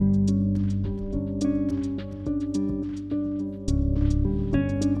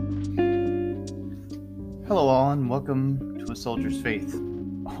everyone. Welcome to A Soldier's Faith,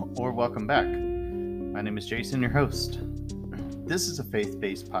 or welcome back. My name is Jason, your host. This is a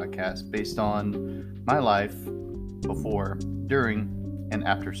faith-based podcast based on my life before, during, and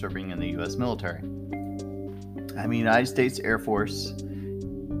after serving in the U.S. military. I'm a United States Air Force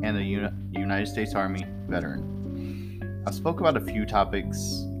and a United States Army veteran. I've spoke about a few topics,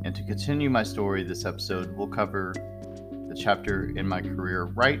 and to continue my story, this episode will cover the chapter in my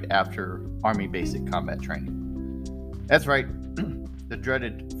career right after Army Basic Combat Training. That's right, the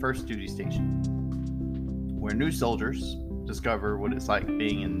dreaded first duty station, where new soldiers discover what it's like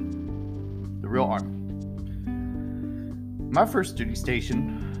being in the real Army. My first duty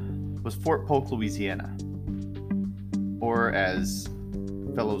station was Fort Polk, Louisiana, or as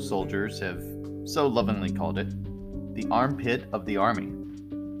fellow soldiers have so lovingly called it, the armpit of the Army.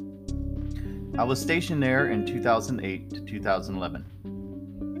 I was stationed there in 2008 to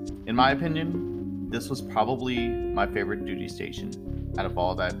 2011. In my opinion, this was probably my favorite duty station out of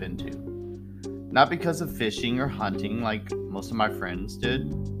all that I've been to. Not because of fishing or hunting like most of my friends did,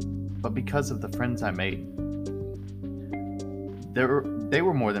 but because of the friends I made. They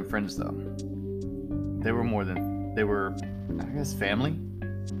were more than friends though. They were, I guess, family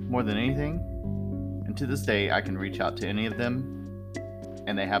more than anything. And to this day, I can reach out to any of them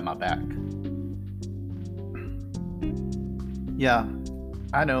and they have my back. Yeah,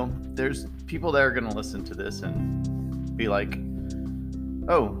 I know there's people that are going to listen to this and be like,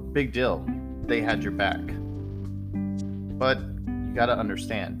 oh, big deal. They had your back. But you got to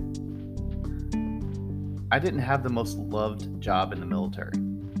understand, I didn't have the most loved job in the military,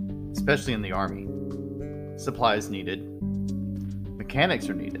 especially in the Army. Supplies needed. Mechanics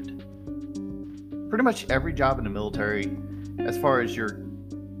are needed. Pretty much every job in the military, as far as your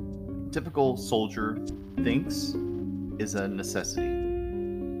typical soldier thinks, is a necessity.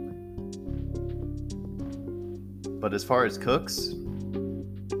 But as far as cooks,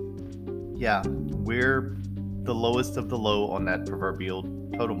 yeah, we're the lowest of the low on that proverbial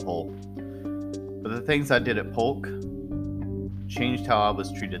totem pole. But the things I did at Polk changed how I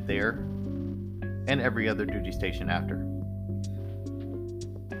was treated there and every other duty station after.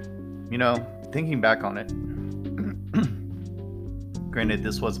 You know, thinking back on it, granted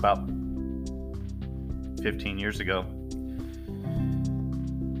this was about 15 years ago,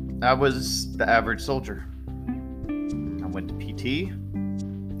 I was the average soldier. I went to PT,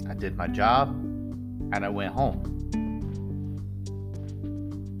 I did my job, and I went home.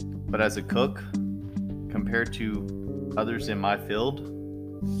 But as a cook, compared to others in my field,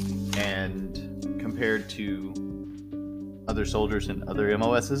 and compared to other soldiers in other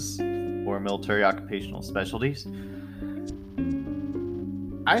MOSs or military occupational specialties,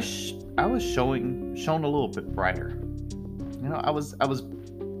 I was shown a little bit brighter. You know, I was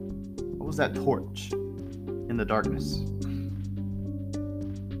that torch in the darkness.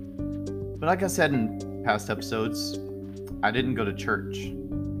 But like I said in past episodes, I didn't go to church.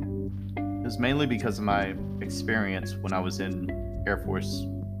 It was mainly because of my experience when I was in Air Force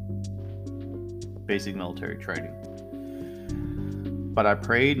basic military training. But I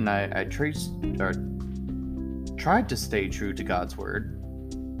prayed and I tried to stay true to God's word,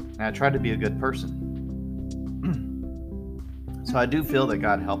 and I tried to be a good person. So I do feel that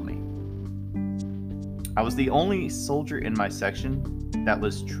God helped me. I was the only soldier in my section that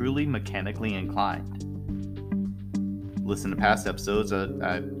was truly mechanically inclined. Listen to past episodes,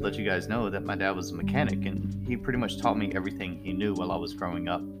 I let you guys know that my dad was a mechanic, and he pretty much taught me everything he knew while I was growing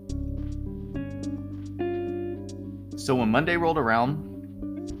up. So when Monday rolled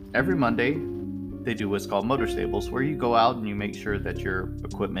around, every Monday they do what's called motor stables, where you go out and you make sure that your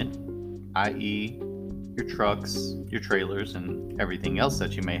equipment, i.e. your trucks, your trailers, and everything else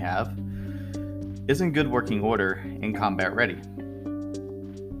that you may have, is in good working order and combat ready.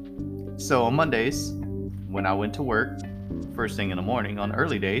 So on Mondays, when I went to work, first thing in the morning on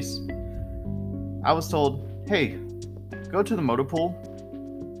early days, I was told, hey, go to the motor pool,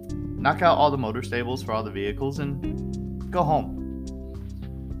 knock out all the motor stables for all the vehicles, and go home.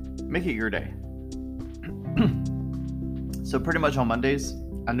 Make it your day. So pretty much on Mondays,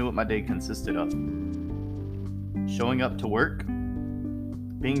 I knew what my day consisted of. Showing up to work,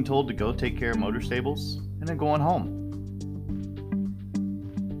 being told to go take care of motor stables, and then going home.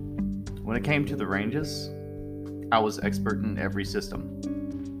 When it came to the ranges, I was expert in every system.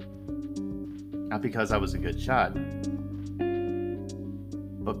 Not because I was a good shot,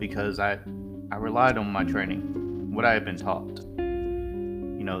 but because I relied on my training, what I had been taught.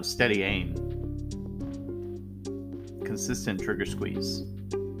 You know, steady aim, consistent trigger squeeze,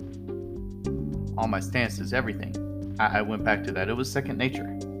 all my stances, everything. I went back to that. It was second nature.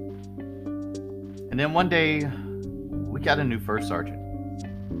 And then one day, we got a new first sergeant.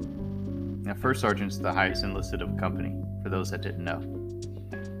 Now, first sergeant's the highest enlisted of a company, for those that didn't know.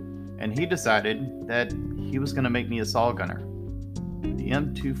 And he decided that he was going to make me a saw gunner. The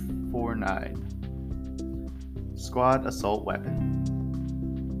M249 squad assault weapon.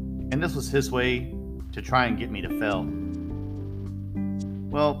 And this was his way to try and get me to fail.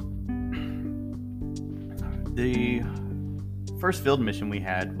 Well, the first field mission we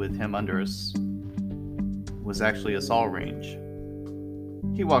had with him under us was actually a saw range.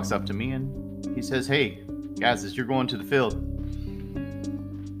 He walks up to me and he says, "Hey, guys, as you're going to the field,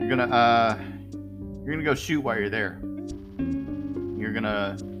 you're gonna go shoot while you're there. You're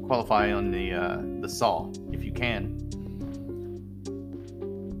gonna qualify on the saw if you can."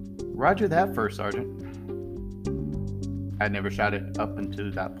 Roger that, first sergeant. I'd never shot it up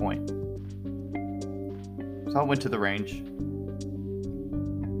until that point. So I went to the range.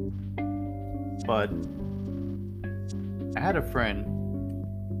 But I had a friend,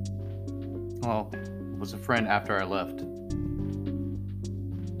 well, it was a friend after I left,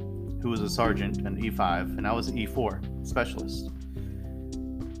 who was a sergeant, an E5, and I was an E4 specialist.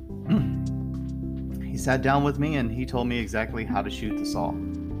 He sat down with me and he told me exactly how to shoot the saw.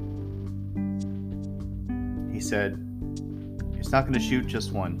 He said, "It's not going to shoot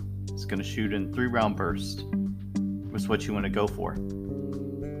just one. It's going to shoot in 3-round bursts. That's what you want to go for.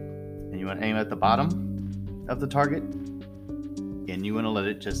 And you want to aim at the bottom of the target, and you want to let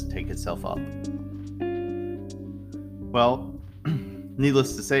it just take itself up." Well,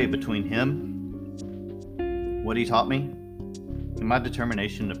 needless to say, between him, what he taught me, and my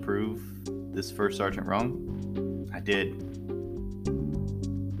determination to prove this first sergeant wrong, I did.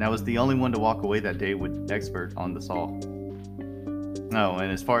 And I was the only one to walk away that day with expert on the saw. No,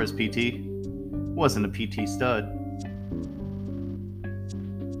 and as far as PT, wasn't a PT stud,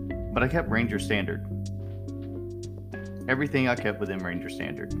 but I kept Ranger standard. Everything I kept within Ranger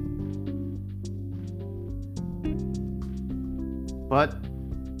standard. But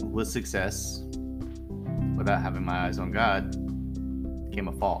with success, without having my eyes on God, came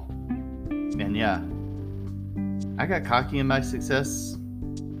a fall. And yeah, I got cocky in my success,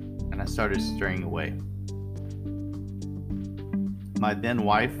 and I started straying away. My then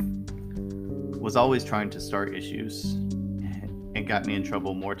wife was always trying to start issues and got me in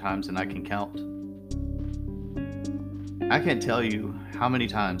trouble more times than I can count. I can't tell you how many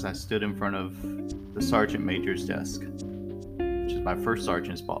times I stood in front of the sergeant major's desk, which is my first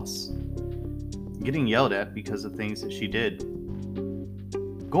sergeant's boss, getting yelled at because of things that she did.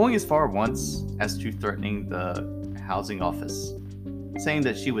 Going as far once as to threatening the housing office, saying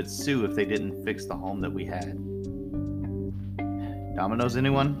that she would sue if they didn't fix the home that we had. Dominoes,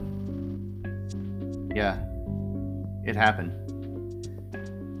 anyone? Yeah, it happened.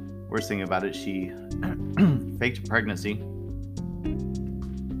 Worst thing about it, she faked a pregnancy.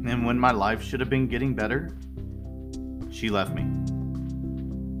 And when my life should have been getting better, she left me.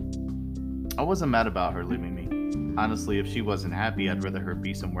 I wasn't mad about her leaving me. Honestly, if she wasn't happy, I'd rather her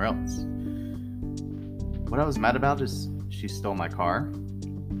be somewhere else. What I was mad about is she stole my car,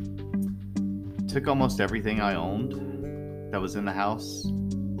 took almost everything I owned that was in the house,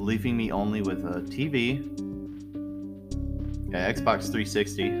 leaving me only with a TV, an Xbox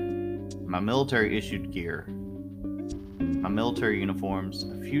 360, my military issued gear, my military uniforms,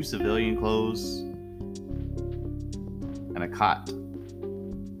 a few civilian clothes, and a cot.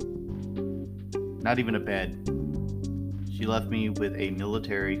 Not even a bed. She left me with a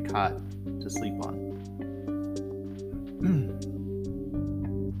military cot to sleep on.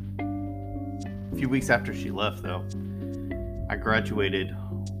 A few weeks after she left, though, I graduated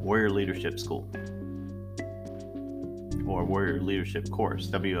Warrior Leadership School, or Warrior Leadership Course,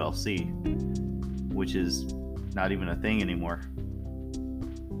 WLC, which is not even a thing anymore.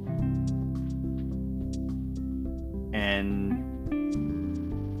 And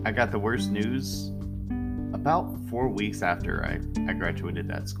I got the worst news about 4 weeks after I graduated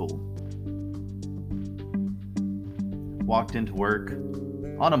that school. Walked into work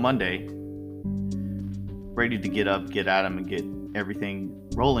on a Monday, ready to get up, get at 'em, and get everything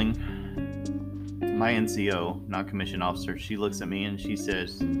rolling. My NCO, non-commissioned officer, she looks at me and she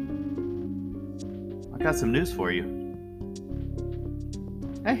says, "I got some news for you."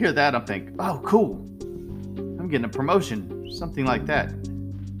 I hear that, I'm thinking, oh, cool. I'm getting a promotion, something like that.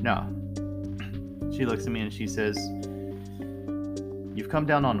 No. She looks at me and she says, "You've come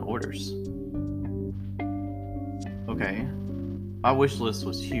down on orders." Okay. My wish list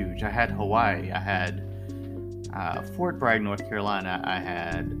was huge. I had Hawaii. I had Fort Bragg, North Carolina. I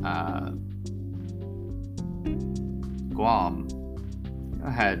had Guam.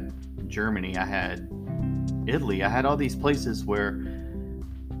 I had Germany, I had Italy, I had all these places where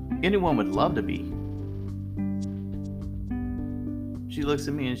anyone would love to be. She looks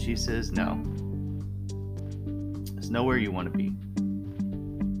at me and she says, no, there's nowhere you want to be.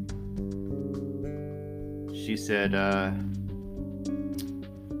 She said,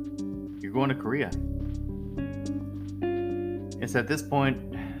 you're going to Korea. It's at this point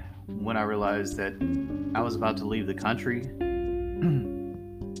when I realized that I was about to leave the country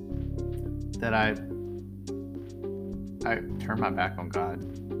that I turned my back on God.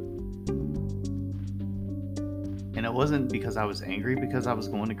 And it wasn't because I was angry because I was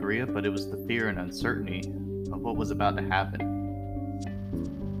going to Korea, but it was the fear and uncertainty of what was about to happen.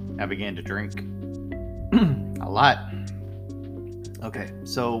 I began to drink a lot. Okay,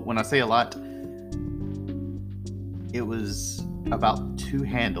 so when I say a lot, it was about 2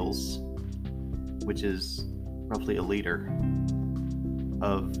 handles, which is roughly a liter,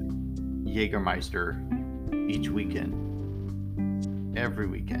 of Jägermeister each weekend. Every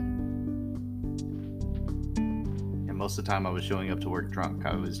weekend. And most of the time I was showing up to work drunk.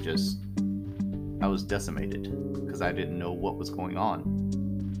 I was decimated because I didn't know what was going on.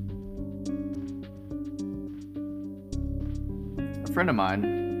 A friend of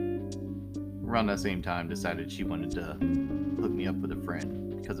mine, around that same time, decided she wanted to hook me up with a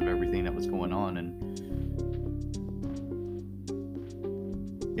friend because of everything that was going on, and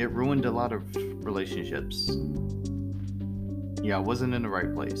it ruined a lot of relationships. Yeah, I wasn't in the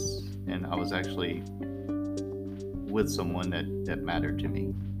right place, and I was actually with someone that mattered to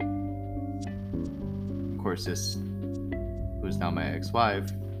me. Of course, this, who is now my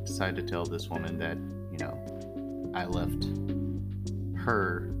ex-wife, decided to tell this woman that, I left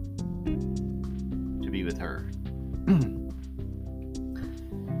her to be with her.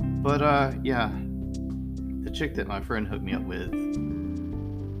 But, yeah, the chick that my friend hooked me up with,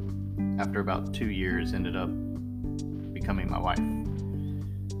 after about 2 years, ended up becoming my wife.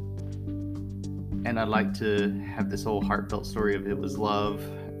 And I'd like to have this whole heartfelt story of it was love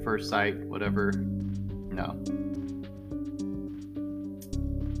at first sight, whatever. No.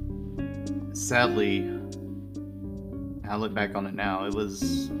 Sadly, I look back on it now, it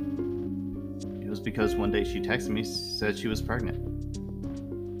was because one day she texted me, said she was pregnant.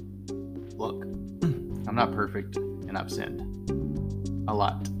 Look, I'm not perfect, and I've sinned. A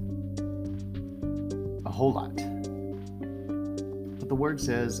lot. A whole lot. But the word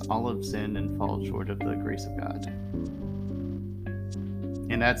says all have sinned and fall short of the grace of God.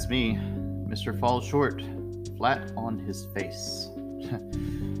 And that's me, Mr. Falls Short, flat on his face.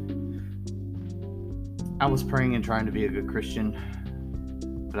 I was praying and trying to be a good Christian,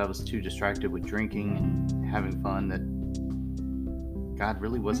 but I was too distracted with drinking and having fun that God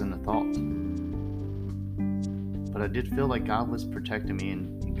really wasn't a thought. But I did feel like God was protecting me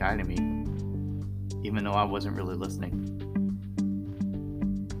and guiding me, even though I wasn't really listening.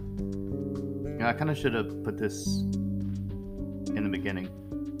 I kind of should have put this in the beginning.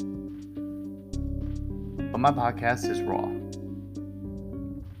 But my podcast is raw.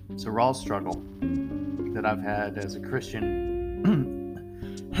 It's a raw struggle that I've had as a Christian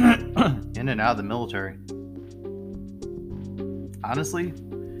in and out of the military. Honestly,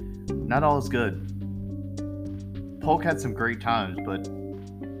 not all is good. Polk had some great times, but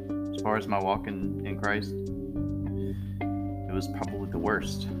as far as my walk in Christ, it was probably the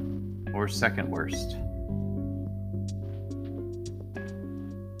worst, or second worst.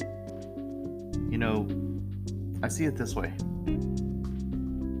 I see it this way.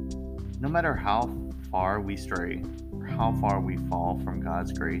 No matter how far we stray, or how far we fall from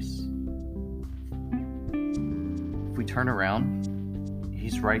God's grace, if we turn around,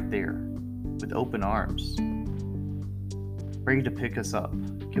 He's right there with open arms, ready to pick us up,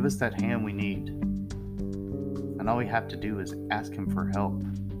 give us that hand we need. And all we have to do is ask Him for help,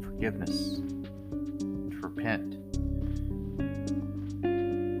 forgiveness, and to repent.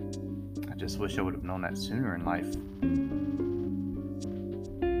 I just wish I would have known that sooner in life.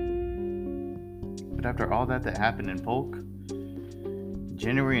 But after all that happened in Polk,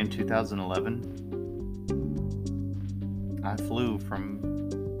 January in 2011, I flew from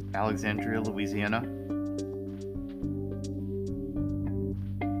Alexandria, Louisiana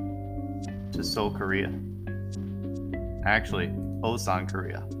to Seoul, Korea. Actually, Osan,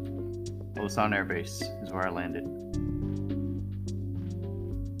 Korea. Osan Air Base is where I landed.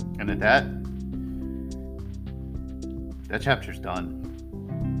 And at that chapter's done.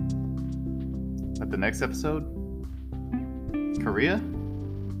 But the next episode, Korea?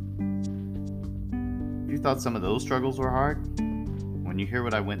 If you thought some of those struggles were hard, when you hear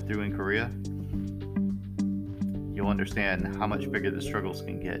what I went through in Korea, you'll understand how much bigger the struggles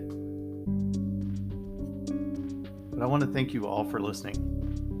can get. But I want to thank you all for listening.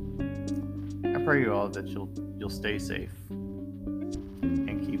 I pray you all that you'll stay safe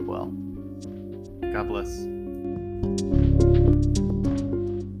and keep well. God bless.